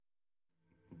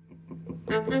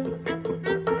Hello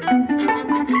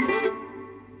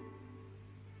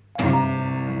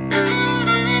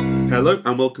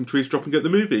and welcome to Eavesdropping at the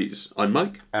Movies. I'm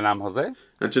Mike. And I'm Jose.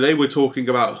 And today we're talking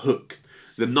about Hook,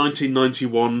 the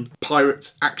 1991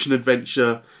 pirate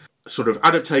action-adventure sort of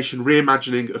adaptation,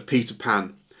 reimagining of Peter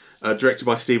Pan, directed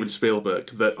by Steven Spielberg,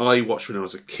 that I watched when I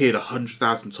was a kid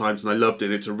 100,000 times and I loved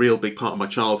it. It's a real big part of my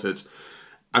childhood.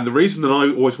 And the reason that I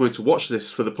always wanted to watch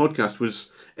this for the podcast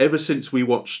was ever since we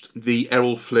watched the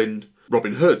Errol Flynn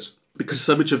Robin Hood, because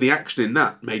so much of the action in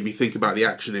that made me think about the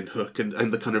action in Hook and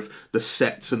the kind of the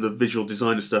sets and the visual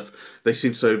design and stuff. They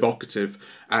seem so evocative,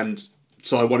 and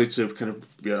so I wanted to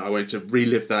I wanted to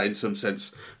relive that in some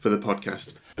sense for the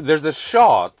podcast. There's a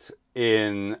shot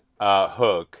in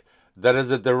Hook that is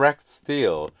a direct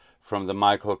steal from the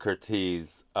Michael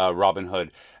Curtiz Robin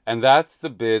Hood, and that's the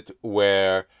bit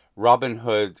where Robin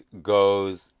Hood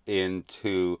goes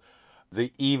into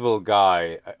the evil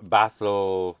guy,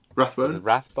 Basil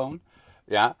Rathbone,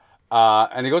 yeah.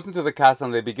 And he goes into the castle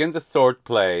and they begin the sword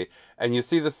play, and you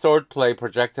see the sword play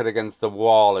projected against the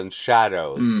wall in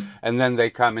shadows, and then they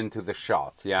come into the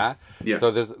shot, yeah.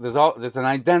 So there's an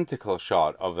identical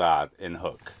shot of that in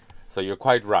Hook. So you're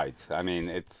quite right. I mean,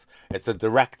 it's a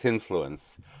direct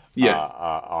influence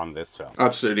on this film.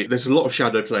 Absolutely. There's a lot of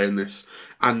shadow play in this,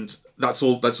 and that's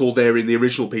all there in the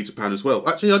original Peter Pan as well.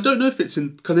 Actually, I don't know if it's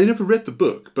in, because I never read the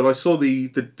book, but I saw the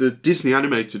Disney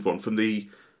animated one from the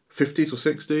 50s or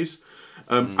 60s,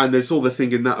 and there's all the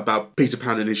thing in that about Peter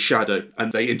Pan and his shadow,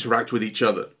 and they interact with each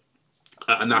other.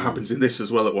 And that happens in this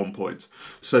as well at one point.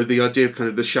 So the idea of kind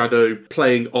of the shadow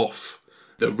playing off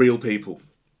the real people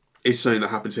is something that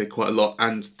happens here quite a lot,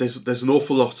 and there's an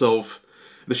awful lot of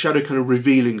the shadow kind of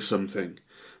revealing something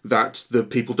that the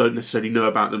people don't necessarily know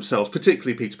about themselves,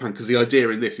 particularly Peter Pan, because the idea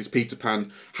in this is Peter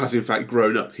Pan has in fact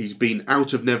grown up. He's been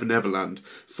out of Never Neverland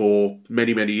for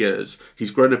many, many years. He's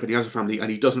grown up and he has a family,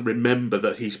 and he doesn't remember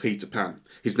that he's Peter Pan.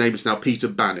 His name is now Peter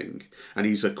Banning, and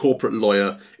he's a corporate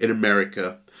lawyer in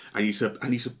America, and he's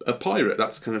a pirate.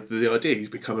 That's kind of the idea. He's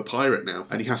become a pirate now,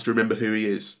 and he has to remember who he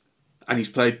is. And he's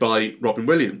played by Robin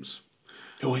Williams,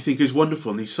 who I think is wonderful,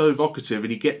 and he's so evocative,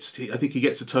 and I think he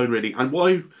gets the tone ready. And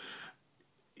why,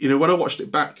 when I watched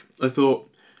it back, I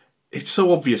thought it's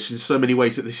so obvious in so many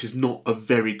ways that this is not a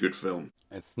very good film.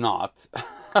 It's not.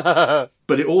 But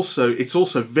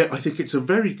I think it's a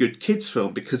very good kids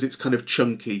film because it's kind of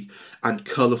chunky and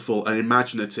colourful and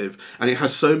imaginative, and it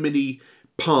has so many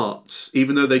parts,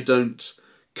 even though they don't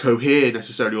cohere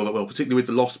necessarily all that well, particularly with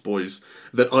the Lost Boys,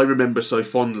 that I remember so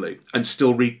fondly, and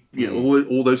still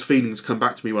all those feelings come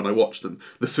back to me when I watch them.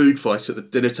 The food fight at the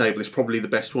dinner table is probably the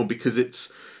best one because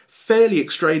it's fairly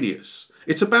extraneous.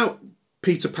 It's about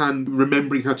Peter Pan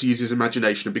remembering how to use his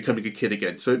imagination and becoming a kid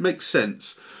again, so it makes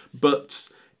sense, but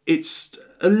it feels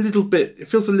a little bit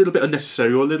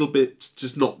unnecessary, or a little bit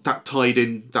just not that tied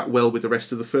in that well with the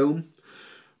rest of the film.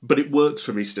 But it works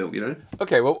for me still,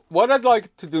 Okay, well, what I'd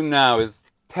like to do now is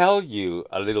tell you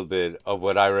a little bit of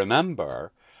what I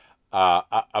remember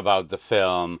about the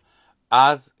film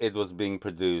as it was being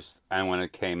produced and when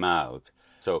it came out.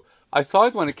 So I saw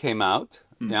it when it came out,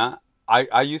 yeah.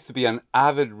 I used to be an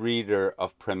avid reader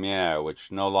of Premiere,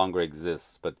 which no longer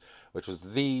exists, but which was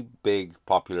the big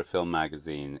popular film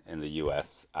magazine in the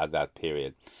US at that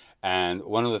period. And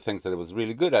one of the things that it was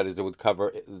really good at is it would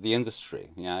cover the industry.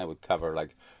 Yeah, it would cover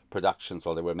like productions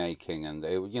while they were making, and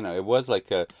it was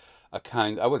like a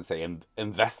kind, I wouldn't say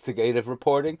investigative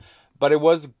reporting, but it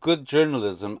was good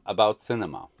journalism about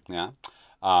cinema. Yeah,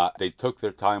 they took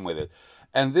their time with it.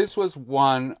 And this was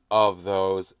one of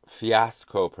those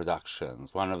fiasco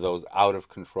productions, one of those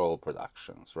out-of-control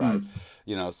productions, right?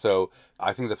 So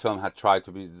I think the film had tried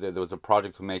to be, there was a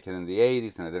project to make it in the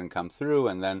 80s and it didn't come through,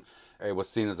 and then it was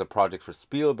seen as a project for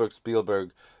Spielberg.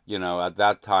 Spielberg, at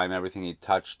that time, everything he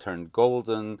touched turned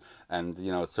golden, and,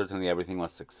 certainly everything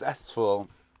was successful.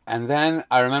 And then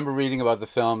I remember reading about the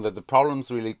film that the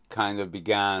problems really kind of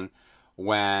began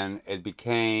when it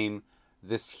became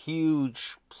this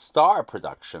huge star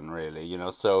production, really,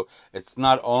 so it's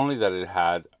not only that it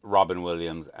had Robin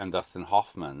Williams and Dustin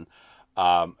Hoffman,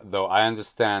 though I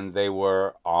understand they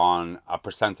were on a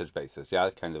percentage basis, yeah,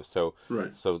 kind of, so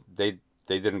right. So they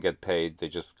didn't get paid, they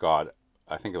just got,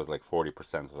 I think it was like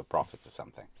 40% of the profits or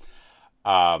something.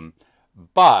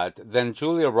 But then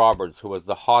Julia Roberts, who was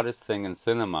the hottest thing in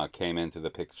cinema, came into the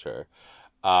picture,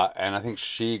 and I think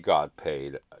she got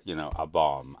paid, a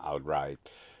bomb outright.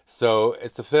 So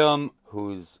it's a film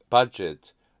whose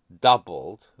budget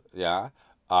doubled,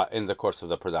 in the course of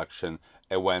the production.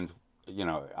 It went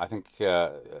I think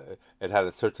it had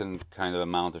a certain kind of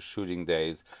amount of shooting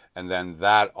days, and then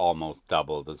that almost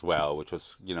doubled as well, which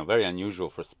was, very unusual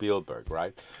for Spielberg,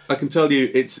 right? I can tell you,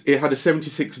 it had a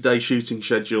 76-day shooting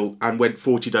schedule and went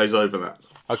 40 days over that.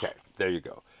 Okay, there you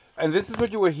go. And this is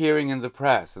what you were hearing in the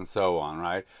press and so on,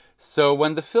 right? So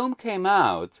when the film came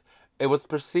out, it was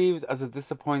perceived as a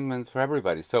disappointment for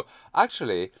everybody. So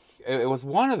actually, it was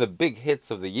one of the big hits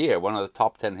of the year, one of the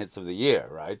top 10 hits of the year,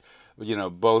 right?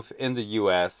 Both in the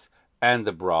US and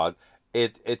abroad.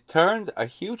 It turned a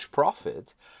huge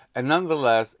profit, and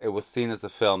nonetheless, it was seen as a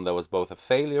film that was both a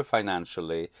failure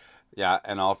financially, yeah,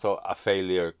 and also a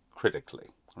failure critically,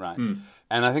 right?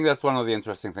 And I think that's one of the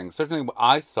interesting things. Certainly,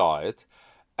 I saw it,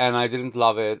 and I didn't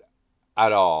love it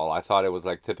at all. I thought it was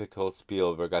like typical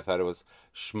Spielberg. I thought it was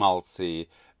schmaltzy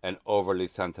and overly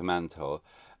sentimental.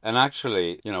 And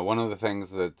actually, one of the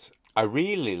things that I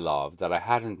really loved that I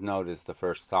hadn't noticed the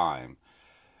first time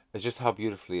is just how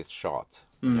beautifully it's shot.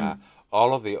 Yeah,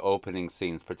 all of the opening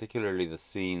scenes, particularly the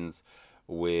scenes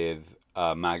with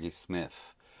Maggie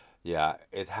Smith. Yeah,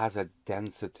 it has a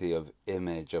density of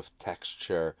image, of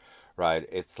texture, right?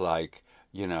 It's like,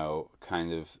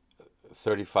 kind of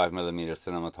 35 millimeter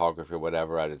cinematography or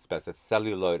whatever at its best. It's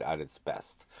celluloid at its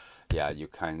best. Yeah, you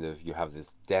have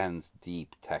this dense,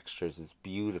 deep textures. It's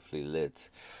beautifully lit,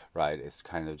 right? It's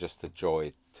kind of just a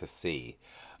joy to see.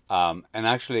 And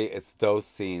actually, it's those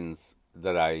scenes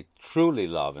that I truly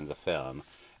love in the film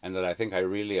and that I think I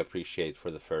really appreciate for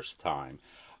the first time.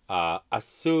 As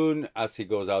soon as he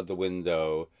goes out the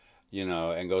window,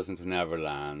 and goes into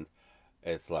Neverland,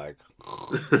 it's like...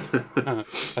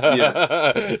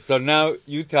 Yeah. So now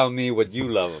you tell me what you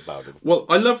love about it. Well,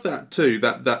 I love that too,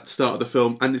 that start of the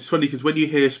film. And it's funny because when you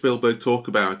hear Spielberg talk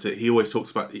about it, he always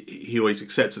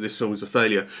accepts that this film is a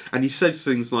failure. And he says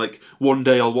things like, one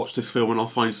day I'll watch this film and I'll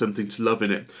find something to love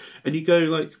in it. And you go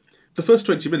like... The first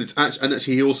 20 minutes, and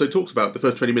actually he also talks about the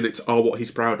first 20 minutes are what he's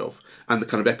proud of. And the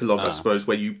kind of epilogue, I suppose,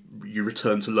 where you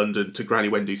return to London, to Granny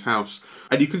Wendy's house.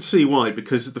 And you can see why,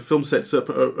 because the film sets up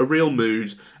a real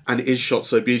mood, and it is shot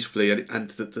so beautifully,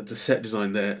 and the set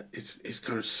design there is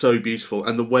kind of so beautiful.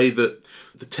 And the way that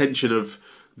the tension of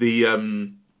the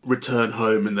return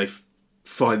home, and they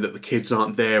find that the kids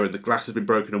aren't there, and the glass has been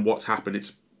broken, and what's happened,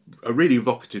 it's a really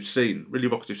evocative scene, really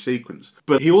evocative sequence.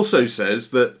 But he also says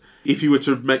that if you were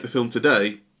to make the film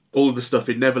today, all of the stuff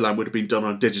in Neverland would have been done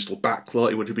on digital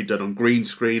backlight. It would have been done on green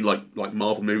screen, like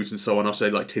Marvel movies and so on. I'll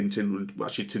say like Tintin. Well,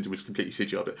 actually, Tintin was completely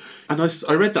CGI. But and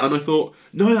I read that and I thought,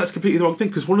 no, that's completely the wrong thing.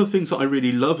 Because one of the things that I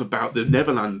really love about the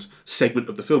Neverland segment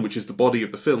of the film, which is the body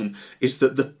of the film, is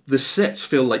that the sets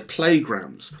feel like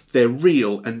playgrounds. They're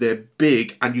real and they're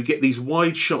big, and you get these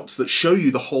wide shots that show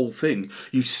you the whole thing.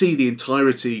 You see the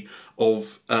entirety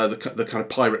of the kind of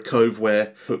pirate cove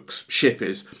where Hook's ship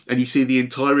is, and you see the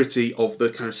entirety of the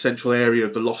kind of central area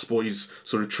of the Lost Boys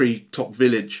sort of tree-top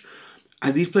village,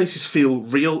 and these places feel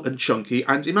real and chunky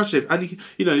and imaginative, and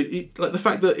like the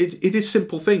fact that it is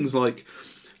simple things like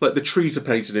the trees are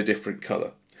painted a different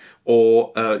colour,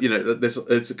 or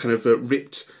there's a kind of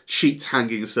ripped sheets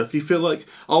hanging and stuff. You feel like,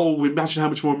 oh, imagine how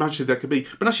much more imaginative that could be,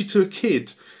 but actually to a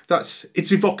kid,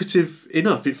 it's evocative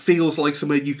enough. It feels like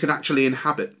somewhere you can actually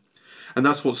inhabit. And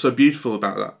that's what's so beautiful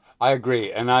about that. I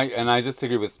agree, and I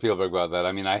disagree with Spielberg about that.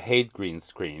 I mean, I hate green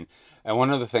screen, and one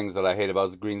of the things that I hate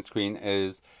about green screen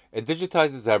is it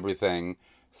digitizes everything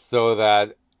so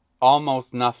that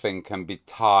almost nothing can be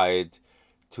tied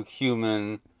to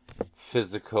human,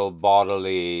 physical,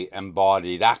 bodily,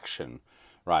 embodied action,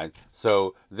 right?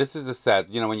 So this is a set,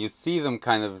 when you see them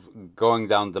kind of going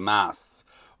down the masts,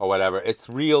 or whatever, it's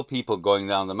real people going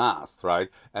down the mast, right?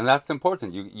 And that's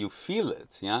important. You feel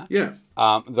it, yeah? Yeah.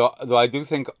 Though I do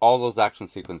think all those action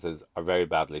sequences are very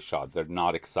badly shot. They're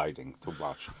not exciting to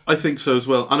watch. I think so as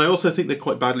well. And I also think they're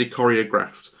quite badly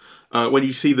choreographed. When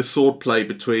you see the sword play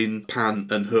between Pan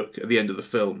and Hook at the end of the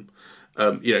film,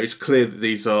 it's clear that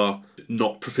these are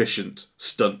not proficient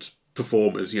stunt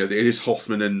performers. It is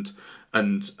Hoffman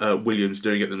and Williams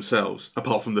doing it themselves,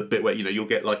 apart from the bit where, you'll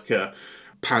get like...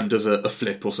 Pan does a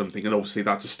flip or something, and obviously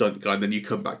that's a stunt guy, and then you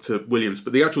come back to Williams.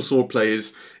 But the actual sword play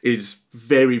is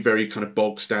very, very kind of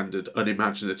bog standard,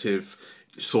 unimaginative,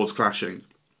 swords clashing.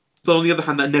 But on the other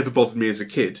hand, that never bothered me as a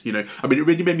kid. I mean, it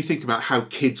really made me think about how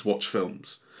kids watch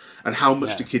films and how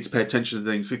much do kids pay attention to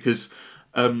things, because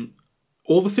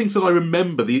all the things that I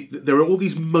remember, there are all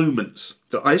these moments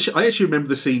that I actually remember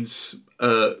the scenes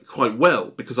quite well,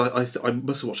 because I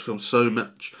must have watched films so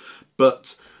much,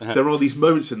 but there are these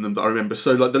moments in them that I remember.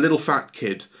 So, like the little fat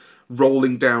kid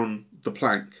rolling down the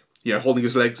plank, holding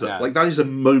his legs up, like that is a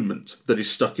moment that is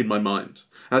stuck in my mind.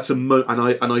 That's and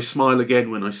I smile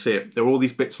again when I see it. There are all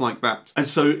these bits like that, and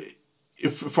so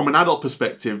if, from an adult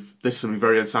perspective, there's something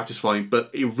very unsatisfying, but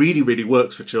it really, really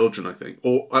works for children, I think.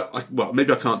 Or, well,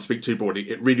 maybe I can't speak too broadly.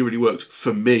 It really, really worked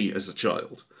for me as a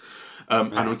child.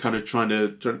 And I'm kind of trying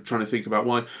to think about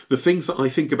why. The things that I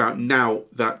think about now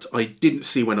that I didn't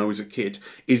see when I was a kid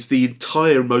is the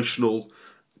entire emotional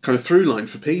kind of through line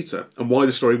for Peter and why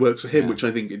the story works for him, which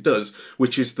I think it does,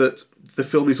 which is that the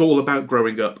film is all about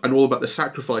growing up and all about the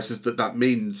sacrifices that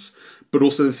means, but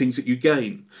also the things that you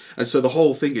gain. And so the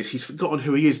whole thing is he's forgotten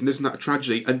who he is, and isn't that a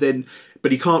tragedy?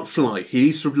 But he can't fly. He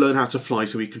needs to learn how to fly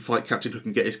so he can fight Captain Hook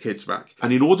and get his kids back.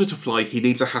 And in order to fly, he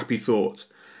needs a happy thought.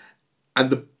 And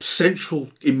the central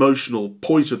emotional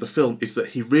point of the film is that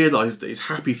he realised that his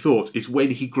happy thought is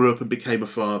when he grew up and became a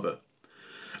father.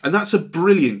 And that's a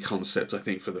brilliant concept, I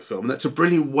think, for the film. And that's a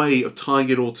brilliant way of tying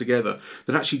it all together.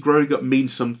 That actually growing up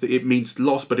means something. It means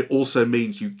loss, but it also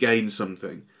means you gain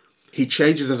something. He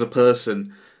changes as a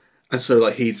person. And so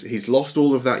like he's lost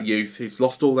all of that youth. He's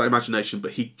lost all that imagination,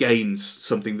 but he gains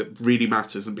something that really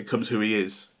matters and becomes who he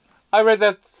is. I read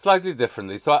that slightly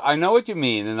differently. So I know what you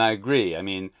mean, and I agree. I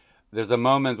mean, there's a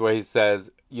moment where he says,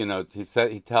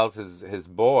 he tells his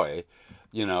boy,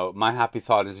 my happy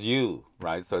thought is you,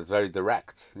 right? So it's very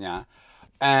direct, yeah.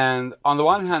 And on the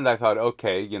one hand, I thought,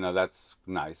 okay, that's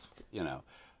nice,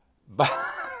 but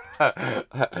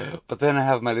but then I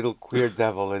have my little queer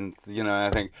devil, and I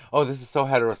think, oh, this is so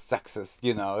heterosexist,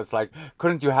 It's like,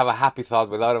 couldn't you have a happy thought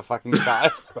without a fucking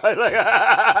child, right?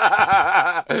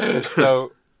 Like,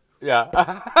 so,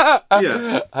 yeah,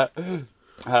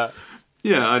 yeah.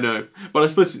 Yeah, I know, but I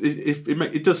suppose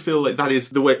it does feel like that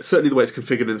is the way. Certainly, the way it's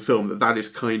configured in the film, that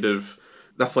is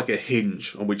that's like a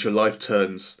hinge on which your life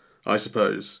turns. I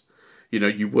suppose,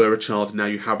 you were a child, and now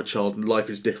you have a child, and life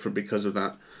is different because of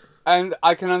that. And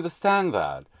I can understand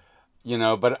that,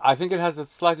 but I think it has a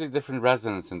slightly different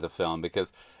resonance in the film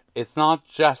because it's not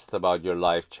just about your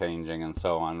life changing and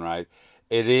so on, right?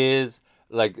 It is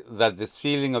like that. This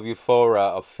feeling of euphoria,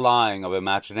 of flying, of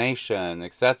imagination,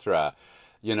 etc.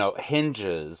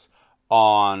 Hinges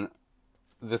on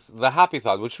the happy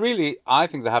thought, which really, I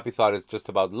think the happy thought is just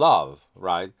about love,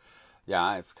 right?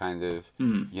 Yeah, it's kind of,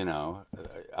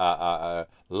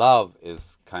 love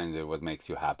is kind of what makes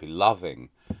you happy, loving,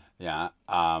 yeah,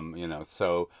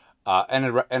 so,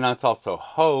 and it's also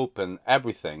hope and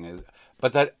everything,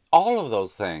 but that all of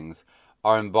those things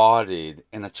are embodied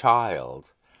in a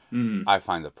child, I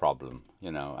find a problem,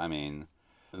 I mean,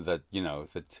 that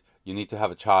you need to have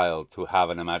a child to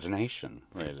have an imagination,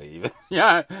 really.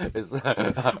 Yeah.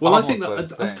 Well, I think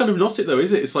that's kind of not it, though,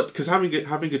 is it? It's like, because having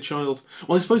a child...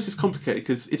 Well, I suppose it's complicated,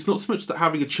 because it's not so much that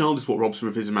having a child is what robs him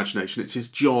of his imagination. It's his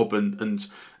job and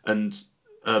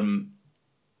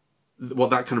what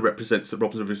that kind of represents that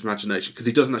robs him of his imagination, because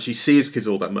he doesn't actually see his kids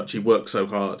all that much. He works so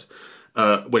hard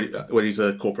when he's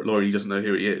a corporate lawyer, he doesn't know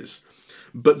who he is.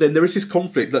 But then there is this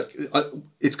conflict.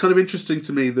 It's kind of interesting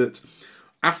to me that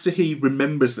after he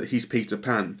remembers that he's Peter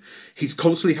Pan, he's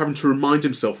constantly having to remind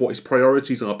himself what his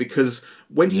priorities are, because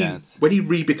when he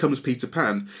re-becomes Peter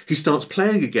Pan, he starts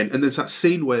playing again, and there's that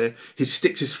scene where he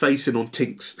sticks his face in on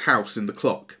Tink's house in the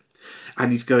clock,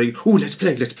 and he's going, "Oh, let's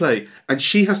play," and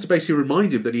she has to basically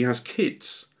remind him that he has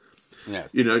kids.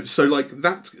 Yes. So like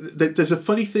that. There's a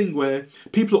funny thing where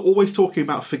people are always talking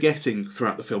about forgetting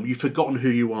throughout the film. You've forgotten who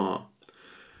you are.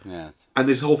 Yes. And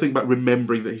there's a whole thing about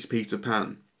remembering that he's Peter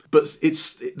Pan. But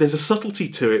there's a subtlety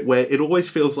to it where it always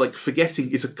feels like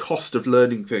forgetting is a cost of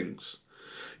learning things.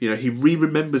 He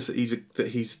remembers that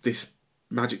he's this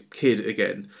magic kid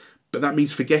again, but that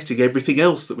means forgetting everything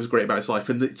else that was great about his life,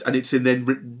 and it's in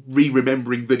then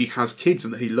remembering that he has kids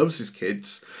and that he loves his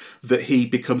kids, that he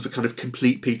becomes a kind of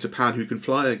complete Peter Pan who can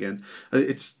fly again. And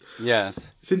it's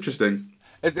interesting.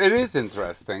 It is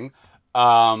interesting,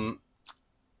 and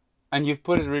you've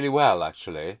put it really well,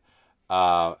 actually.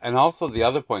 And also the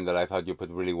other point that I thought you put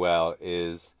really well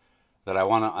is that I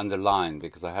want to underline,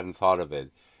 because I hadn't thought of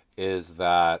it, is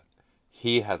that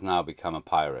he has now become a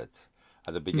pirate.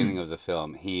 At the beginning of the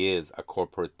film, he is a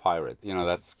corporate pirate.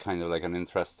 That's kind of like an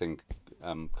interesting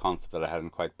concept that I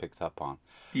hadn't quite picked up on.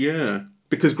 Yeah,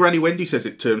 because Granny Wendy says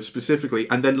it to him specifically,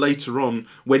 and then later on,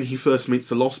 when he first meets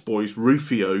the Lost Boys,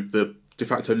 Rufio, the de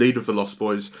facto leader of the Lost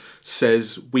Boys,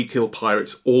 says, "We kill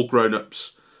pirates, all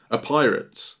grown-ups are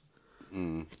pirates."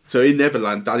 So in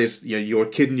Neverland, that is, you're a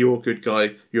kid and you're a good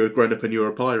guy, you're a grown-up and you're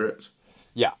a pirate.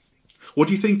 Yeah. What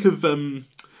do you think of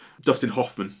Dustin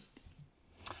Hoffman?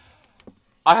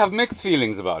 I have mixed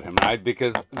feelings about him, right?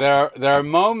 Because there are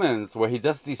moments where he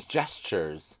does these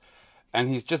gestures, and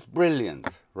he's just brilliant,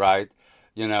 right?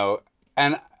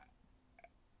 And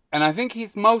and I think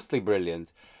he's mostly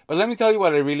brilliant. But let me tell you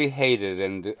what I really hated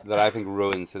and that I think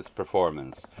ruins his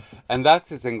performance, and that's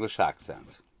his English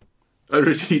accent. Oh,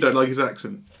 really? You don't like his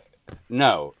accent?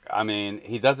 No, I mean,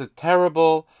 he does it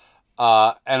terrible,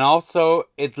 and also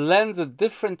it lends a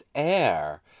different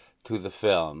air to the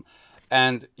film.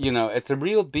 And, it's a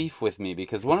real beef with me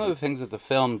because one of the things that the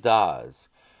film does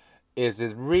is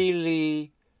it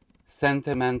really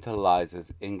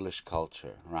sentimentalizes English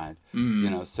culture, right?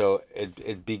 So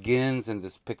it begins in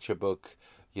this picture book,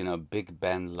 Big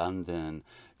Ben, London,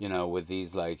 with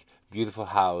these like beautiful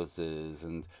houses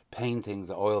and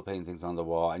paintings, oil paintings on the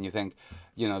wall. And you think,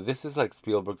 this is like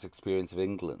Spielberg's experience of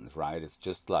England, right? It's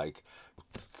just like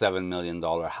 $7 million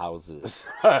houses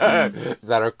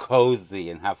that are cozy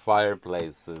and have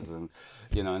fireplaces and,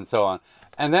 and so on.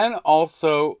 And then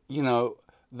also,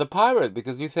 the pirate,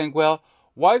 because you think, well,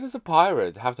 why does a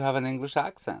pirate have to have an English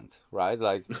accent, right?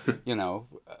 Like,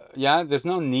 yeah, there's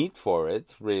no need for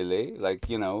it, really. Like,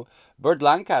 Burt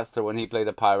Lancaster, when he played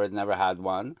a pirate, never had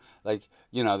one. Like,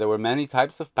 there were many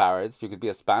types of pirates. You could be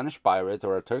a Spanish pirate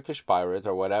or a Turkish pirate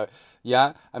or whatever.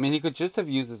 Yeah, I mean, he could just have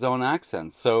used his own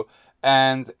accent. So,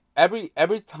 and every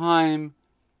time,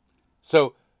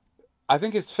 so I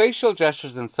think his facial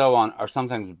gestures and so on are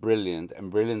sometimes brilliant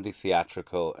and brilliantly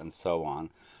theatrical and so on.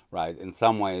 Right, in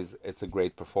some ways, it's a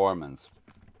great performance.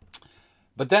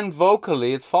 But then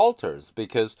vocally, it falters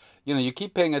because, you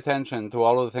keep paying attention to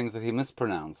all of the things that he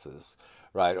mispronounces,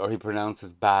 right? Or he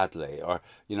pronounces badly, or,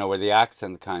 where the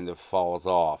accent kind of falls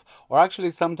off. Or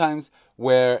actually sometimes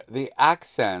where the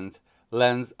accent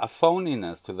lends a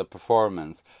phoniness to the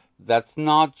performance that's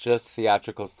not just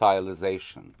theatrical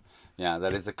stylization. Yeah,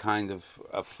 that is a kind of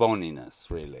a phoniness,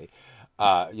 really.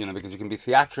 Because you can be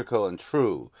theatrical and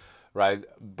true, right?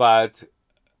 But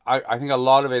I think a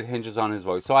lot of it hinges on his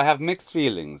voice. So I have mixed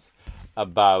feelings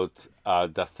about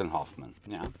Dustin Hoffman.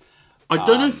 Yeah, I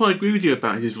don't know if I agree with you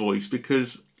about his voice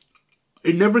because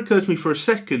it never occurred to me for a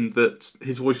second that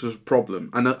his voice was a problem.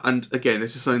 And again,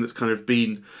 this is something that's kind of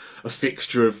been a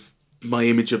fixture of my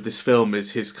image of this film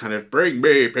is his kind of "bring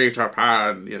me Peter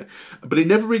Pan," But it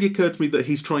never really occurred to me that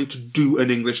he's trying to do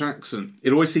an English accent.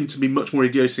 It always seemed to be much more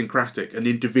idiosyncratic, an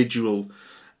individual.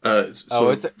 Voice.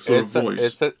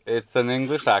 It's an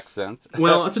English accent.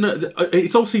 Well, I don't know.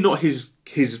 It's obviously not his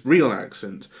real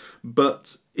accent,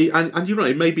 but and you're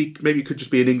right. Maybe it could just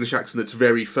be an English accent that's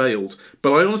very failed.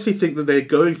 But I honestly think that they're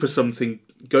going for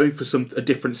a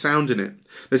different sound in it.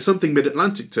 There's something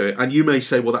mid-Atlantic to it, and you may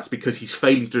say, well, that's because he's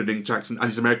failing to do an English accent and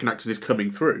his American accent is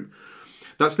coming through.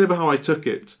 That's never how I took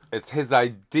it. It's his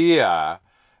idea.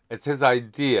 It's his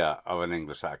idea of an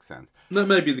English accent. That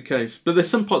may be the case, but there's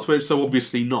some parts where it's so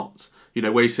obviously not.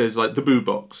 Where he says like the boo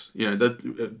box.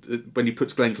 When he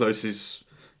puts Glenn Close's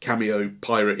cameo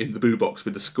pirate in the boo box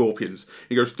with the scorpions,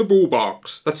 he goes the boo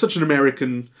box. That's such an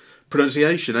American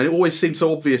pronunciation, and it always seems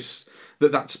so obvious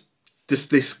that that's just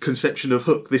this conception of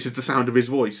Hook. This is the sound of his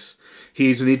voice.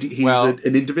 He's an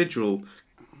individual.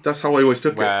 That's how I always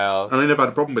took it, and I never had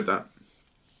a problem with that.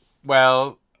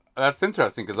 Well, that's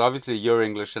interesting because obviously you're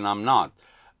English and I'm not.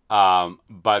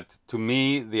 But to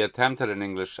me, the attempt at an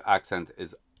English accent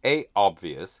is A,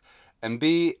 obvious, and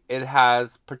B, it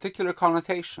has particular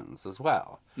connotations as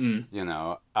well. In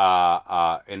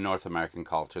North American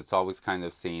culture, it's always kind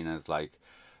of seen as like,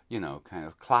 kind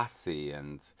of classy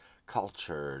and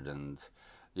cultured and,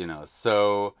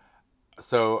 so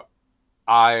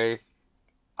I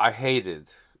hated,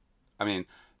 I mean,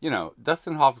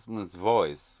 Dustin Hoffman's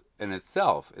voice in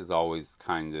itself is always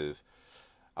kind of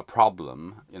a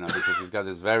problem, because he's got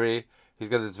this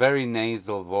very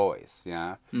nasal voice,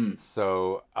 yeah.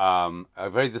 So a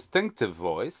very distinctive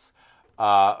voice,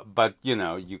 but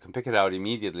you can pick it out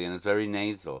immediately, and it's very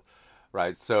nasal,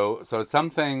 right? So it's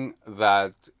something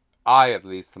that I at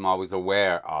least am always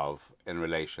aware of in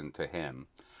relation to him,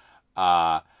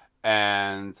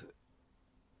 and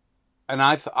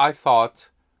I thought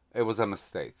it was a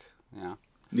mistake, yeah.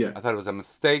 Yeah, I thought it was a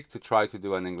mistake to try to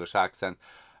do an English accent.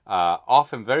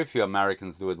 Often, very few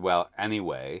Americans do it well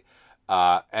anyway,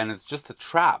 and it's just a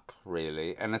trap,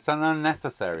 really, and it's an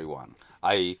unnecessary one.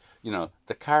 I.e.,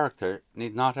 the character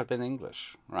need not have been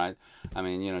English, right? I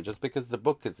mean, just because the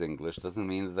book is English doesn't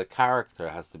mean that the character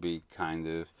has to be kind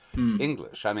of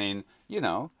English. I mean,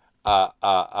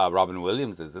 Robin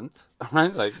Williams isn't,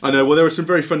 right? Like, I know. Well, there were some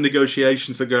very fun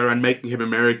negotiations that go around making him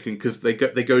American because they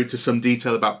go into some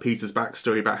detail about Peter's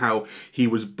backstory, about how he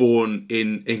was born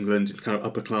in England, in kind of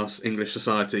upper class English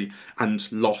society,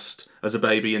 and lost as a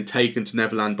baby and taken to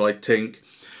Neverland by Tink,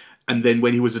 and then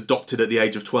when he was adopted at the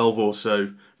age of 12 or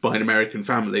so by an American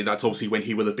family, that's obviously when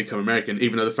he will have become American.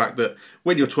 Even though the fact that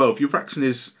when you're 12, your accent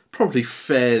is probably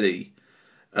fairly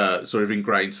sort of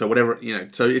ingrained. So whatever,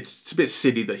 so it's a bit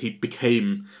silly that he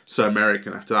became so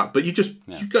American after that. But you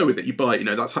go with it, you buy it.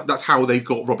 That's how they've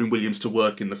got Robin Williams to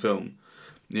work in the film.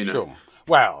 Sure.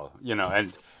 Well,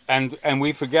 and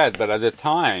we forget that at the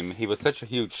time he was such a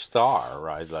huge star,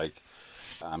 right? Like,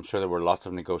 I'm sure there were lots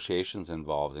of negotiations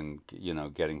involved in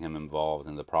getting him involved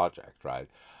in the project, right?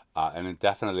 And it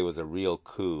definitely was a real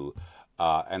coup.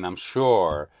 And I'm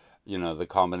sure the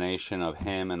combination of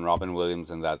him and Robin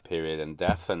Williams in that period, and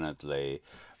definitely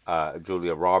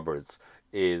Julia Roberts,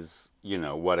 is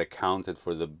what accounted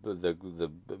for the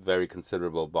very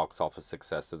considerable box office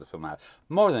success that the film had.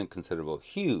 More than considerable,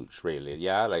 huge, really.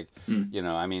 Yeah, like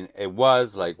I mean, it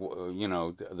was like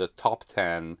the top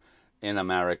 10 in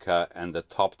America and the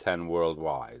top 10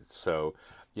 worldwide. So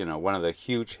one of the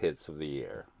huge hits of the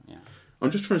year. Yeah,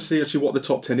 I'm just trying to see actually what the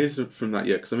top 10 is from that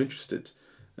year because I'm interested.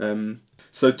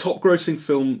 So top grossing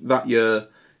film that year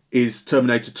is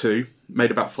Terminator 2,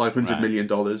 made about $500 million.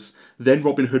 Then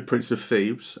Robin Hood, Prince of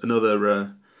Thieves, another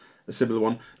a similar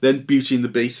one. Then Beauty and the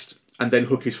Beast, and then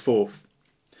Hook is fourth.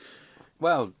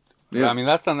 Well, yeah. I mean,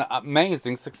 that's an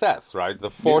amazing success, right?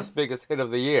 The fourth biggest hit of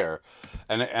the year,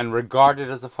 and regarded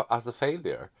as a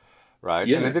failure, right?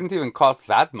 Yeah. And it didn't even cost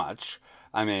that much.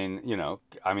 I mean,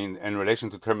 in relation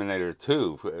to Terminator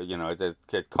 2,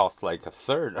 it cost like a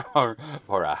third or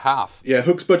a half. Yeah,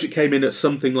 Hook's budget came in at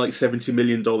something like $70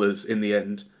 million in the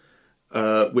end,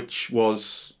 which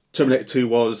was, Terminator 2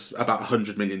 was about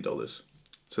 $100 million.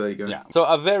 So there you go. Yeah, so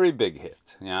a very big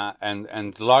hit, yeah,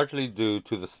 and largely due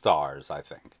to the stars, I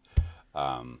think.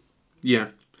 Yeah,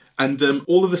 and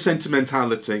all of the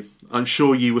sentimentality, I'm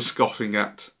sure you were scoffing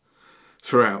at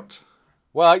throughout.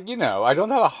 Well, I don't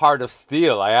have a heart of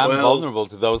steel. I am vulnerable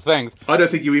to those things. I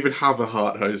don't think you even have a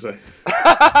heart, Jose.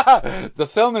 The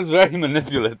film is very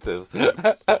manipulative.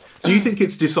 Do you think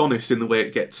it's dishonest in the way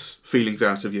it gets feelings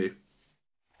out of you?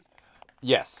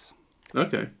 Yes.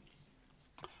 Okay.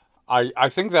 I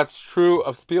think that's true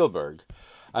of Spielberg.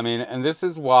 I mean, and this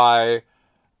is why,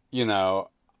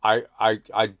 I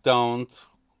don't...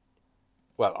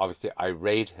 Well, obviously, I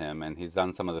rate him, and he's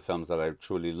done some of the films that I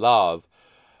truly love.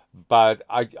 But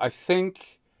I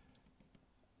think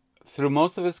through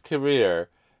most of his career,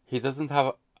 he doesn't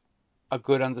have a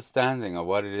good understanding of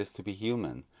what it is to be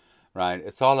human, right?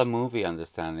 It's all a movie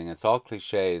understanding. It's all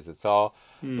cliches. It's all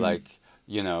like,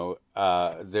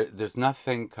 there's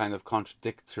nothing kind of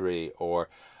contradictory or,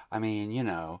 I mean,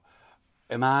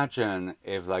 imagine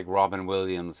if like Robin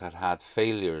Williams had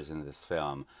failures in this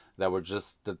film that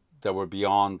were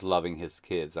beyond loving his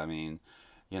kids. I mean,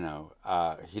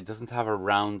 he doesn't have a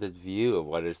rounded view of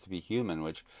what it is to be human,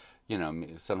 which,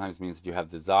 sometimes means that you have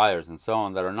desires and so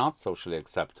on that are not socially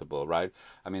acceptable, right?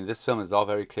 I mean, this film is all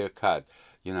very clear-cut.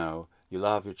 You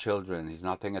love your children. He's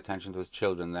not paying attention to his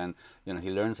children. Then,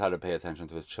 he learns how to pay attention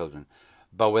to his children.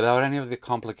 But without any of the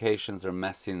complications or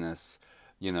messiness,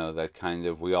 that kind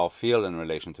of we all feel in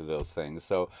relation to those things.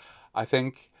 So I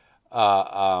think...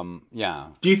 yeah.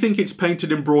 Do you think it's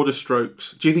painted in broader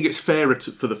strokes? Do you think it's fairer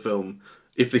for the film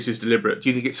if this is deliberate? Do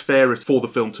you think it's fairer for the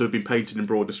film to have been painted in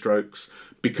broader strokes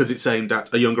because it's aimed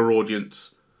at a younger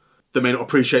audience that may not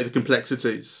appreciate the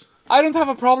complexities? I don't have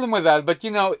a problem with that, but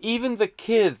even the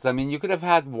kids, I mean, you could have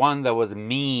had one that was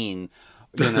mean,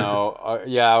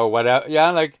 or whatever.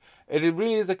 Yeah, like, it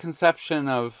really is a conception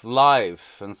of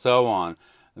life and so on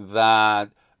that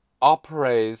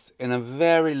operates in a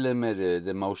very limited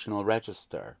emotional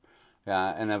register,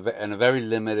 and a very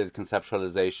limited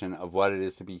conceptualization of what it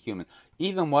is to be human,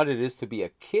 even what it is to be a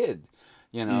kid.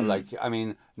 Like, I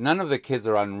mean, none of the kids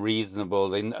are unreasonable.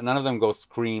 None of them go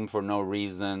scream for no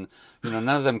reason. None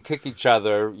of them kick each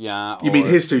other. Yeah. You mean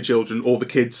his two children, or the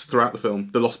kids throughout the film,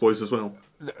 the Lost Boys as well?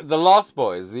 The Lost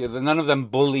Boys. None of them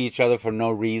bully each other for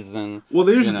no reason. Well,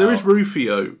 there is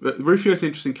Rufio. Rufio is an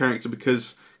interesting character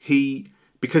because he's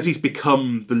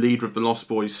become the leader of the Lost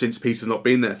Boys since Peter's not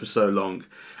been there for so long.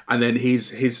 And then his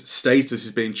status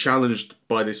is being challenged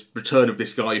by this return of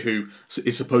this guy who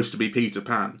is supposed to be Peter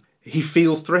Pan. He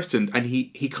feels threatened and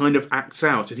he kind of acts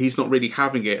out and he's not really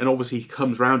having it. And obviously he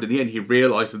comes round in the end. He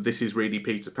realises that this is really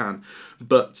Peter Pan.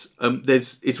 But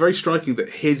it's very striking that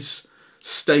his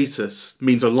status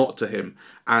means a lot to him.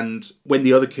 And when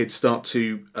the other kids start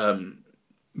to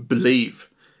believe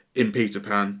in Peter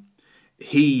Pan,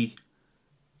 he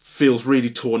feels really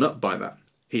torn up by that.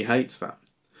 He hates that,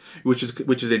 which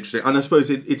is interesting. And I suppose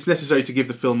it's necessary to give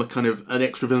the film a kind of an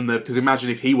extra villain there, because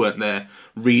imagine if he weren't there,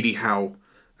 really how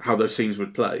those scenes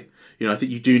would play. I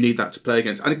think you do need that to play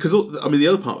against. And because, I mean, the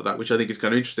other part of that, which I think is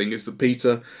kind of interesting, is that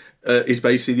Peter is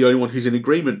basically the only one who's in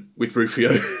agreement with Rufio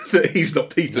that he's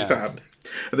not Peter Pan.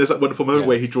 And there's that wonderful moment Yeah.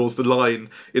 where he draws the line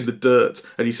in the dirt,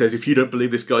 and he says, "If you don't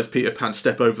believe this guy's Peter Pan,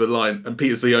 step over the line." And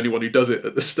Peter's the only one who does it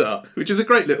at the start, which is a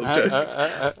great little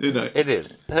joke. It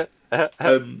is. But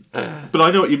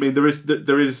I know what you mean. There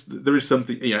is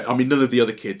something. I mean, none of the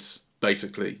other kids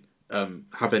basically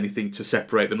have anything to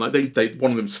separate them. Like they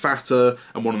one of them's fatter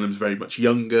and one of them's very much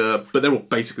younger, but they're all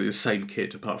basically the same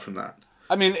kid apart from that.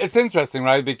 I mean, it's interesting,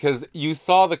 right? Because you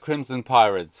saw the Crimson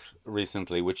Pirates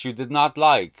recently, which you did not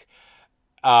like.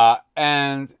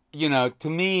 And, to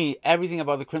me, everything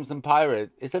about the Crimson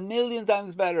Pirate is a million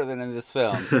times better than in this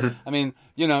film. I mean,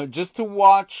 just to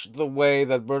watch the way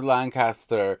that Burt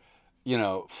Lancaster,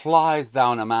 flies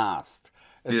down a mast.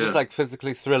 It's just like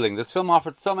physically thrilling. This film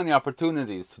offered so many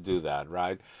opportunities to do that,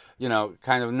 right?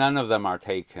 Kind of none of them are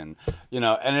taken.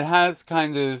 And it has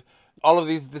kind of all of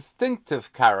these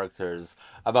distinctive characters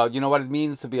about, what it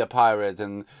means to be a pirate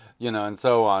and, and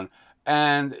so on.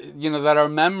 And, that are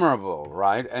memorable,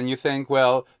 right? And you think,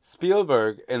 well,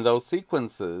 Spielberg in those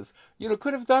sequences,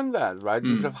 could have done that, right?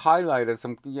 You could have highlighted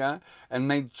some, and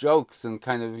made jokes and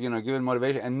kind of, given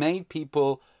motivation and made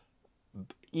people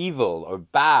evil or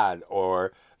bad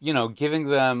or, giving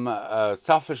them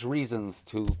selfish reasons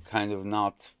to kind of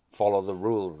not follow the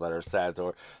rules that are set.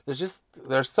 Or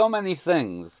there's so many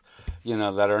things,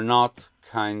 that are not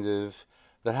kind of,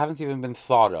 that haven't even been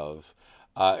thought of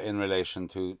in relation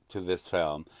to this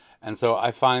film. And so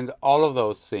I find all of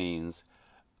those scenes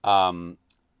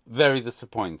very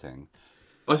disappointing.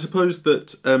 I suppose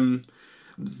that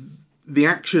the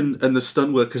action and the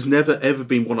stunt work has never ever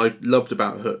been what I've loved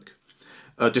about Hook.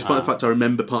 Despite the fact I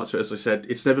remember parts of it, as I said,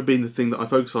 it's never been the thing that I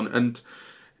focus on. And,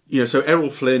 so Errol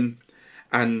Flynn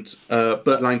and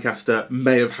Burt Lancaster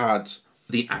may have had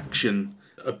the action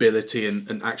ability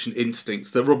and action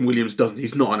instincts that Robin Williams doesn't.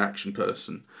 He's not an action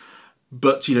person.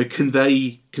 But, can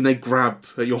they grab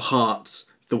at your heart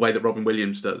the way that Robin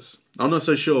Williams does? I'm not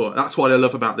so sure. That's what I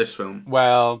love about this film.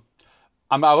 Well,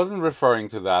 I wasn't referring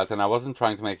to that, and I wasn't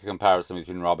trying to make a comparison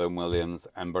between Robin Williams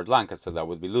and Burt Lancaster. That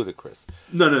would be ludicrous.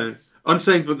 No. I'm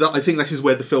saying that I think this is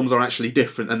where the films are actually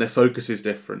different and their focus is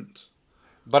different.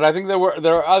 But I think there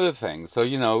are other things. So,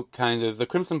 kind of, the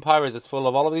Crimson Pirate is full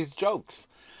of all of these jokes.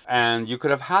 And you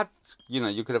could have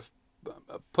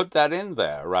put that in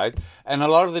there, right? And a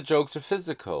lot of the jokes are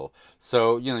physical.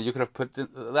 So, you could have put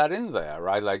that in there,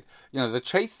 right? Like, the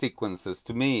chase sequences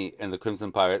to me in the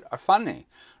Crimson Pirate are funny,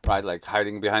 right? Like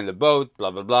hiding behind the boat,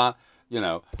 blah, blah, blah.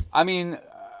 I mean,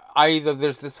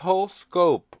 there's this whole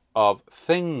scope of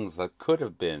things that could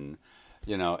have been,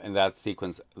 in that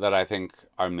sequence that I think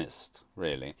are missed,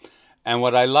 really. And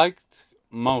what I liked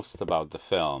most about the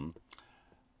film,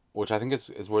 which I think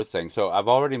is worth saying. So I've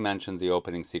already mentioned the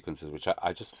opening sequences, which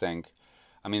I just think,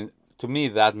 to me,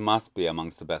 that must be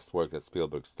amongst the best work that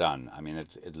Spielberg's done. I mean,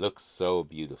 it looks so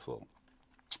beautiful.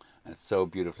 And it's so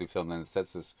beautifully filmed, and it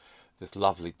sets this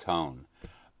lovely tone.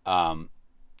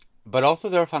 But also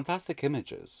there are fantastic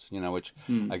images, which,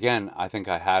 again, I think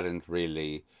I hadn't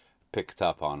really picked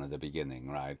up on at the beginning,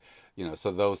 right?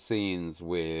 So those scenes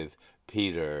with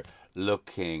Peter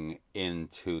looking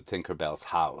into Tinkerbell's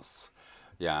house.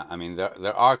 Yeah, I mean,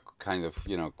 there are kind of,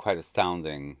 quite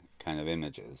astounding kind of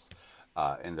images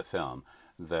in the film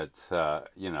that,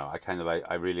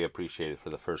 I really appreciated for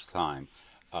the first time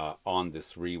on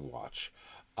this rewatch.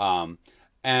 I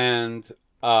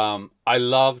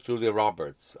love Julia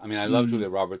Roberts. I mean, I love Julia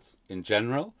Roberts in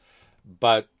general,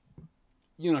 but,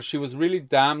 she was really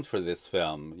damned for this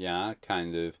film, yeah,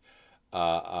 kind of.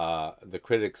 The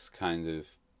critics kind of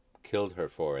killed her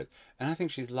for it. And I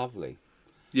think she's lovely.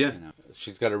 Yeah.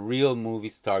 She's got a real movie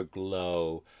star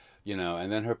glow,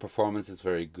 and then her performance is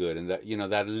very good. And that,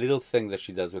 that little thing that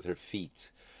she does with her feet,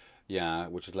 yeah,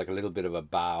 which is like a little bit of a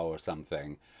bow or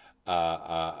something,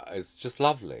 it's just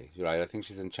lovely, right? I think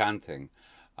she's enchanting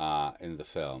in the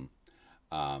film.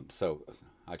 So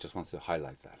I just wanted to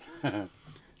highlight that.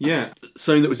 Yeah,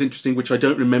 something that was interesting, which I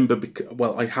don't remember,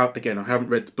 I haven't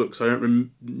read the books, so I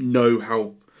don't know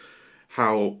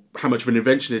how much of an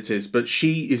invention it is, but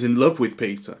she is in love with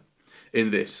Peter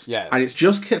in this. Yes. And it's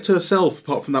just kept to herself,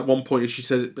 apart from that one point, as she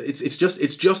says, it's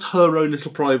just her own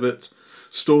little private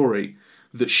story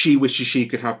that she wishes she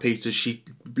could have Peter. She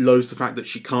loathes the fact that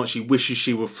she can't. She wishes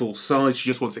she were full size.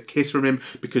 She just wants a kiss from him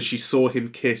because she saw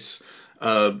him kiss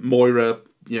Moira,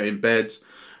 in bed,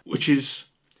 which is,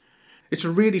 it's a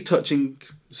really touching,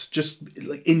 just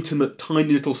like intimate,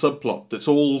 tiny little subplot that's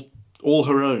all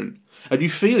her own. And you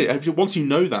feel it. Once you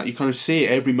know that, you kind of see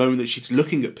it every moment that she's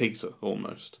looking at Peter,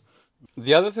 almost.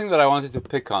 The other thing that I wanted to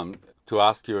pick on, to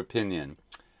ask your opinion,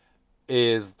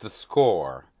 is the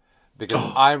score.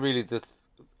 Because I really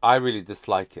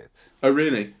dislike it. Oh,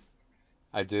 really?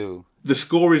 I do. the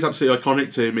score is absolutely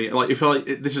iconic to me. Like,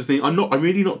 this is the thing, I'm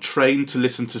really not trained to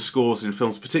listen to scores in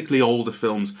films, particularly older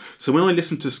films. So when I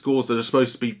listen to scores that are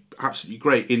supposed to be absolutely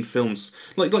great in films,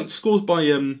 like scores by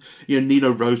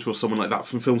Nino Rota or someone like that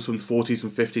from films from the 40s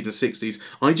and 50s and 60s,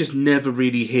 I just never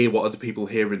really hear what other people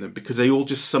hear in them because they all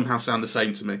just somehow sound the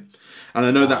same to me. And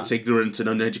I know that's ignorant and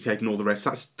uneducated and all the rest.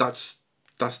 That's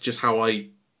just how I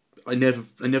never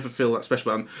feel that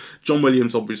special. And John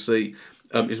Williams obviously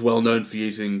is well known for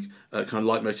using kind of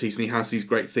leitmotifs, and he has these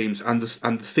great themes. And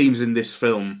the themes in this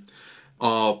film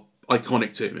are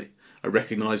iconic to me. I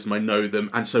recognise them, I know them,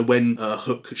 and so when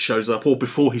Hook shows up, or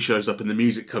before he shows up, and the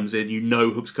music comes in, you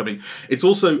know Hook's coming. It's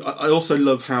also I also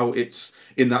love how it's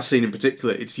in that scene in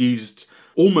particular. It's used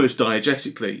almost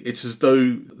diegetically. It's as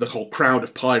though the whole crowd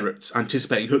of pirates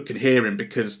anticipating Hook can hear him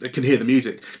because they can hear the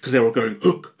music because they're all going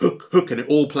Hook, Hook, Hook, and it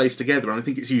all plays together. And I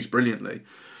think it's used brilliantly.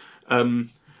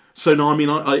 So no, I mean,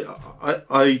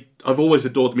 I've always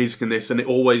adored the music in this, and it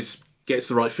always gets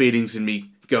the right feelings in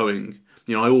me going.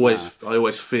 You know, I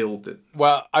always feel that.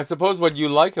 Well, I suppose what you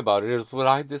like about it is what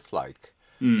I dislike.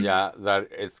 Yeah, that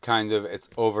it's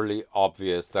overly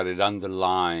obvious, that it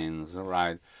underlines,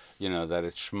 right? You know, that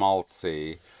it's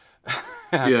schmaltzy.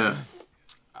 Yeah.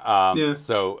 Yeah.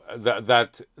 So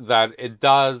that it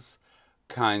does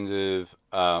kind of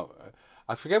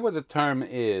I forget what the term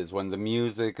is when the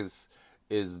music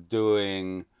is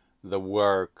doing the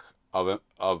work of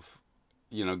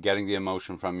getting the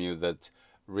emotion from you that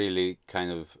really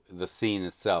kind of the scene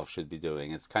itself should be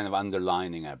doing. It's kind of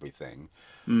underlining everything.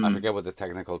 I forget what the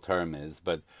technical term is,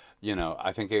 but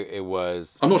I think it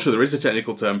was. I'm not sure there is a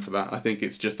technical term for that. I think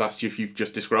it's just you've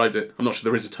just described it. I'm not sure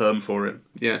there is a term for it.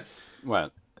 Yeah.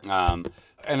 Well, and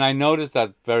I noticed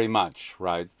that very much,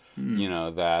 right?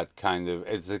 That kind of,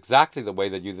 it's exactly the way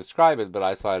that you describe it, but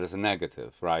I saw it as a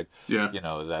negative, right? Yeah.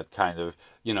 That kind of,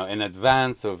 in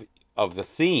advance of the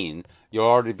scene, you're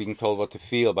already being told what to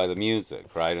feel by the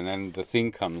music, right? And then the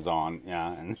scene comes on,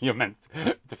 and you're meant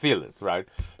to feel it, right?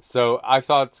 So I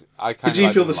thought I kind of. Did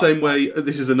you feel the same way?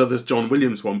 This is another John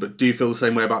Williams one, but do you feel the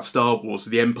same way about Star Wars,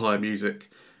 the Empire music?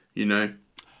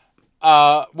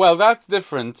 Well, that's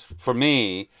different for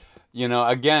me.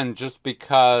 Again, just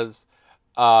because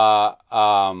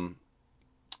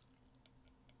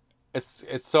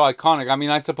it's so iconic. I mean,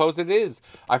 I suppose it is.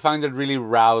 I find it really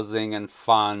rousing and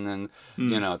fun, and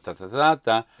ta ta ta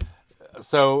ta.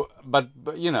 So, but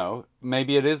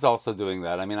maybe it is also doing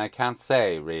that. I mean, I can't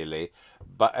say really,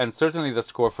 and certainly the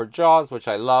score for Jaws, which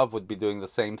I love, would be doing the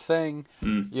same thing.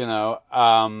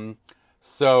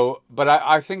 So, but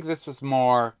I think this was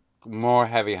more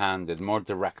heavy-handed, more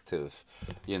directive,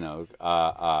 than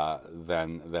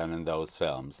in those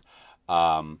films.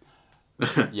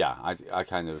 Yeah, I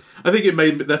kind of. I think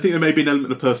there may be an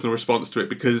element of personal response to it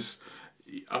because,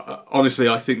 honestly,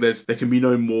 I think there can be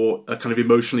no more kind of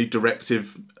emotionally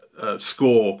directive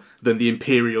score than the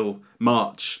Imperial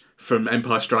March from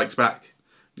Empire Strikes Back.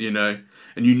 And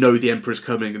the Emperor's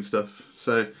coming and stuff.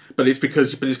 So, but it's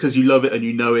because you love it and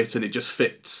you know it and it just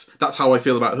fits. That's how I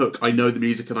feel about Hook. I know the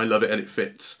music and I love it and it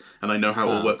fits and I know how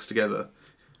it all works together.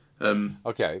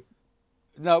 Okay.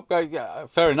 No, yeah,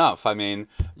 fair enough. I mean,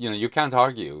 you can't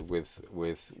argue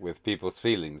with people's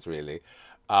feelings, really.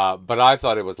 But I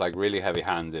thought it was like really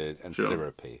heavy-handed and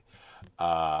syrupy.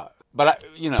 But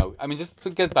I mean, just to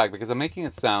get back, because I'm making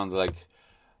it sound like,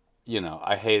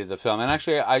 I hated the film, and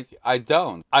actually, I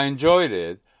don't. I enjoyed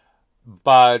it,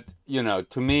 but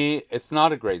to me, it's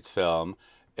not a great film.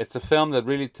 It's a film that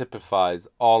really typifies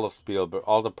all of Spielberg,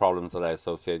 all the problems that I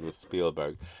associate with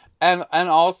Spielberg. And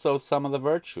also some of the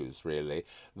virtues, really,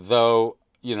 though,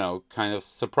 kind of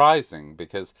surprising,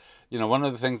 because, one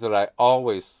of the things that I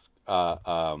always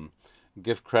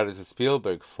give credit to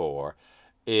Spielberg for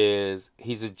is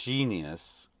he's a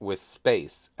genius with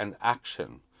space and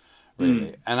action,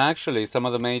 really. And actually, some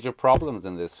of the major problems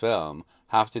in this film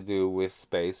have to do with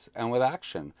space and with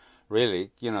action, really.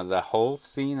 The whole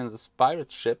scene in the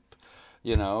pirate ship,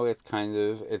 it's kind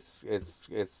of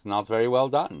it's not very well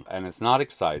done, and it's not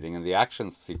exciting, and the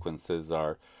action sequences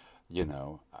are,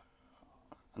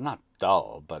 not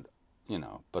dull, but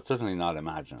but certainly not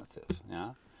imaginative.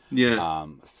 Yeah.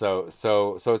 So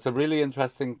it's a really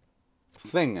interesting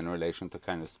thing in relation to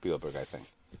kind of Spielberg, I think.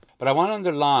 But I want to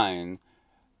underline,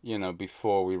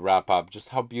 before we wrap up, just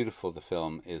how beautiful the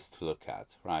film is to look at,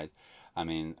 right? I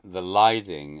mean, the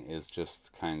lighting is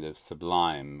just kind of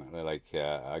sublime. Like,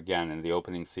 again, in the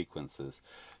opening sequences,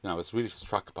 I was really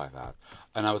struck by that.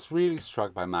 And I was really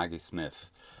struck by Maggie Smith,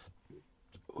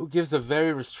 who gives a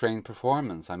very restrained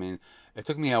performance. I mean, it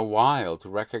took me a while to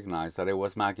recognize that it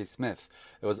was Maggie Smith.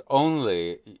 It was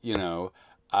only,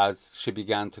 as she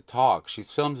began to talk.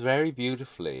 She's filmed very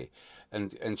beautifully,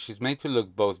 and she's made to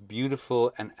look both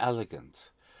beautiful and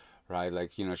elegant, right?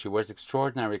 Like, she wears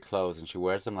extraordinary clothes and she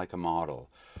wears them like a model,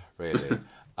 really.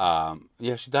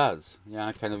 Yeah, she does.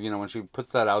 Yeah, kind of, when she puts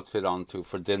that outfit on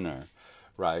for dinner,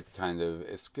 right? Kind of,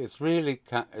 it's really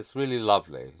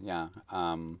lovely. Yeah,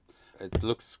 it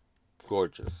looks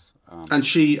gorgeous. And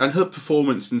her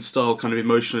performance and style kind of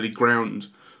emotionally ground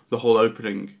the whole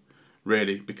opening,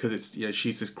 really, because it's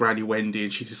she's this Granny Wendy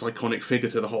and she's this iconic figure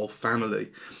to the whole family,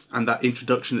 and that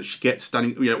introduction that she gets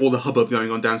standing, all the hubbub going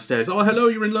on downstairs. Oh, hello,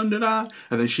 you're in London, ah,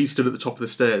 and then she stood at the top of the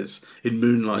stairs in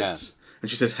moonlight, Yes.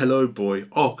 and she says, "Hello, boy."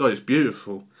 Oh God, it's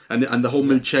beautiful, and the whole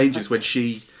mood changes when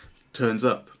she turns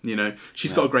up.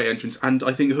 She's got a great entrance, and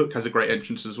I think Hook has a great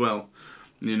entrance as well.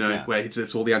 Where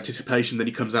it's all the anticipation, then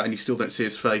he comes out and you still don't see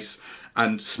his face.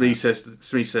 And Smee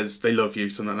says they love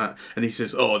you, something like that, and he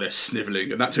says, "Oh, they're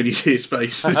snivelling," and that's when you see his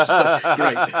face. It's like,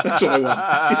 great, that's what I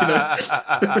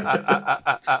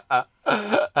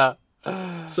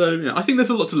want. So I think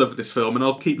there's a lot to love with this film, and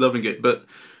I'll keep loving it. But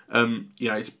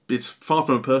it's far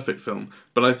from a perfect film.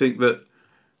 But I think that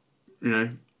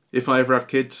if I ever have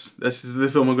kids, this is the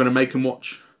film I'm going to make them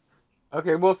watch.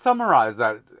 Okay, we'll summarize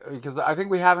that, because I think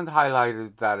we haven't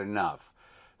highlighted that enough.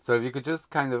 So if you could just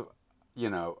kind of,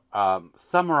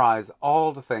 summarize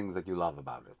all the things that you love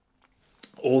about it.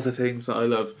 All the things that I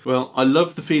love. Well, I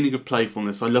love the feeling of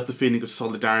playfulness. I love the feeling of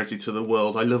solidarity to the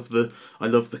world. I love the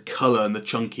colour and the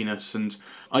chunkiness, and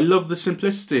I love the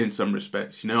simplicity in some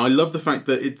respects. I love the fact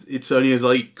that it's only as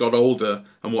I got older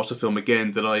and watched the film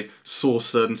again that I saw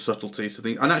certain subtleties.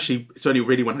 And actually, it's only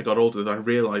really when I got older that I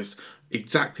realised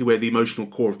exactly where the emotional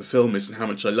core of the film is and how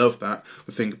much I love that.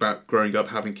 The thing about growing up,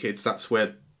 having kids, that's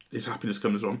where his happiness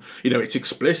comes from. It's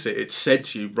explicit, it's said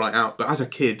to you right out, but as a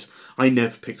kid, I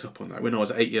never picked up on that. When I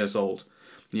was 8 years old,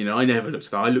 I never looked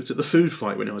at that. I looked at the food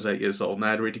fight when I was 8 years old, and I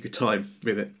had a really good time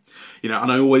with it. And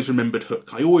I always remembered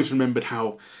Hook. I always remembered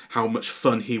how much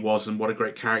fun he was and what a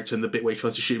great character, and the bit where he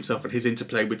tries to shoot himself and his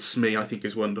interplay with Smee, I think,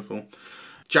 is wonderful.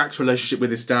 Jack's relationship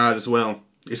with his dad as well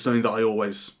is something that I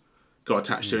always got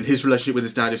attached to, and his relationship with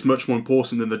his dad is much more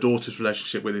important than the daughter's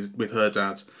relationship with her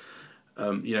dad.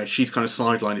 She's kind of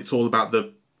sidelined. It's all about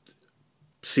the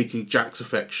seeking Jack's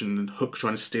affection and Hook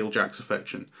trying to steal Jack's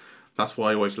affection. That's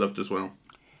why I always loved as well.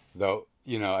 Though,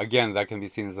 again, that can be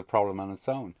seen as a problem on its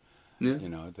own. Yeah.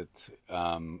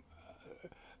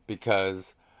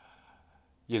 Because,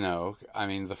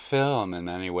 the film in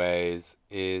many ways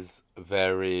is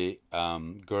very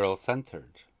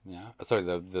girl-centered. Yeah. Sorry,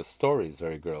 the story is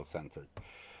very girl-centered,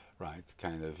 right?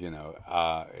 Kind of,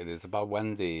 it is about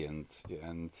Wendy and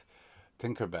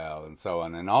Tinkerbell and so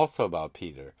on, and also about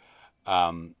Peter.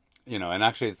 And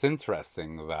actually it's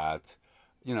interesting that,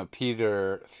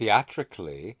 Peter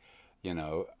theatrically,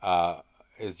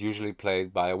 is usually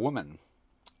played by a woman,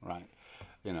 right?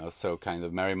 So kind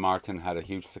of Mary Martin had a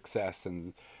huge success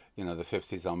in, the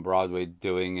 50s on Broadway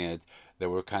doing it.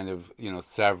 There were kind of,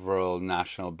 several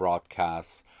national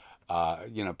broadcasts.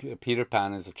 Peter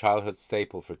Pan is a childhood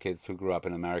staple for kids who grew up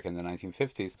in America in the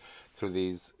 1950s through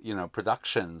these,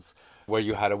 productions where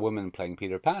you had a woman playing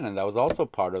Peter Pan, and that was also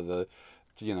part of the,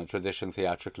 tradition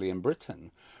theatrically in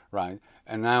Britain, right?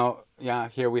 And now,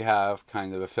 here we have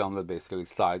kind of a film that basically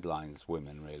sidelines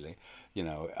women, really.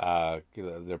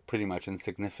 They're pretty much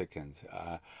insignificant.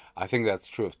 I think that's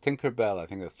true of Tinkerbell. I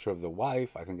think that's true of the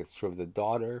wife. I think it's true of the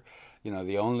daughter.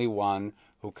 The only one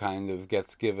who kind of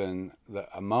gets given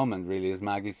a moment really is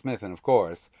Maggie Smith, and of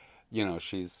course,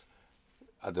 she's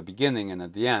at the beginning and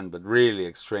at the end, but really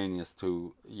extraneous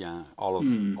to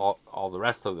all the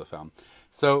rest of the film.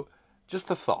 So, just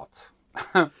a thought.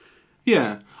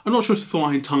 Yeah, I'm not sure it's a thought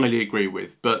I entirely agree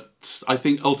with, but I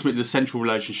think ultimately the central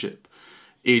relationship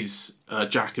is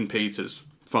Jack and Peter's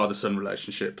father-son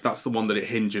relationship. That's the one that it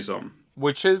hinges on.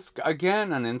 Which is,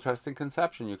 again, an interesting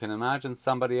conception. You can imagine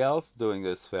somebody else doing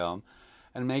this film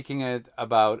and making it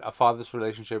about a father's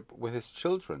relationship with his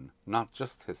children, not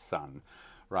just his son,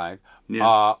 right?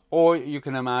 Yeah. Or you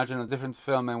can imagine a different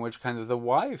film in which kind of the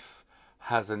wife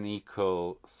has an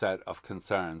equal set of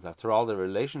concerns. After all, the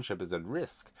relationship is at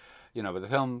risk. But the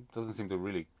film doesn't seem to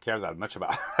really care that much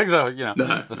about it.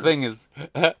 The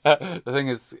thing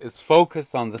is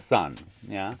focused on the son,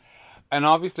 yeah? And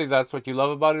obviously that's what you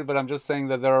love about it, but I'm just saying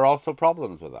that there are also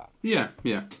problems with that. Yeah.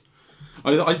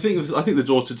 I think the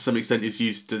daughter to some extent is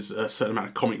used as a certain amount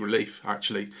of comic relief,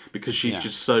 actually, because she's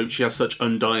just she has such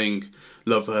undying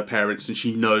love for her parents, and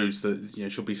she knows that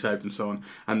she'll be saved and so on.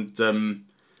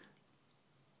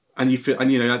 And And you feel,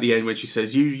 and at the end when she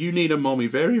says, "You need a mommy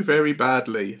very, very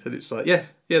badly," and it's like, yeah,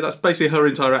 that's basically her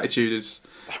entire attitude is.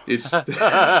 It's a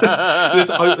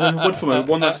wonderful moment.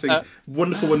 One last thing,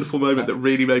 wonderful moment that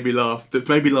really made me laugh. That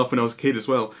made me laugh when I was a kid as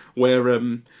well. Where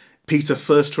Peter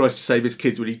first tries to save his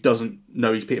kids when he doesn't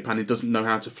know he's Peter Pan. He doesn't know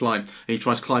how to fly, and he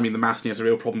tries climbing the mast, and he has a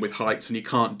real problem with heights, and he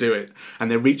can't do it. And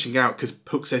they're reaching out because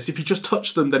Hook says, "If you just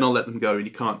touch them, then I'll let them go," and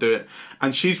he can't do it.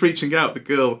 And she's reaching out, the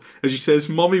girl, and she says,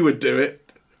 "Mommy would do it."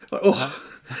 Like, oh,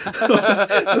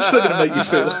 that's still going to make you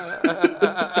feel.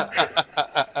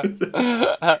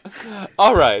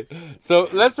 All right, so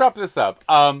let's wrap this up.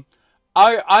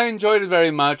 I enjoyed it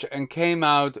very much and came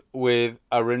out with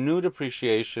a renewed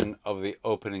appreciation of the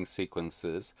opening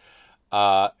sequences.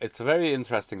 It's a very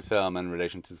interesting film in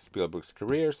relation to Spielberg's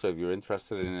career, so if you're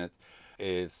interested in it,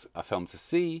 it's a film to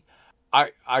see.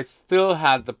 I still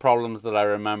had the problems that I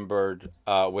remembered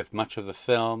with much of the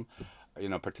film,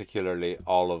 particularly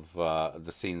all of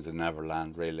the scenes in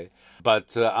Neverland, really.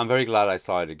 But I'm very glad I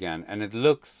saw it again, and it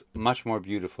looks much more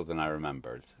beautiful than I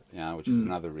remembered, which is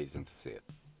another reason to see it.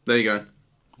 There you go.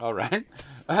 All right.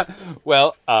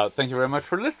 Well, thank you very much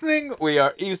for listening. We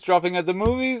are eavesdropping at the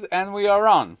movies, and we are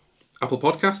on Apple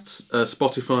Podcasts,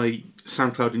 Spotify,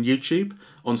 SoundCloud and YouTube.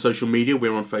 On social media,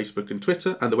 we're on Facebook and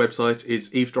Twitter, and the website is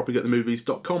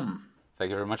eavesdroppingatthemovies.com. Thank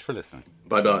you very much for listening.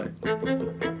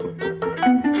 Bye-bye.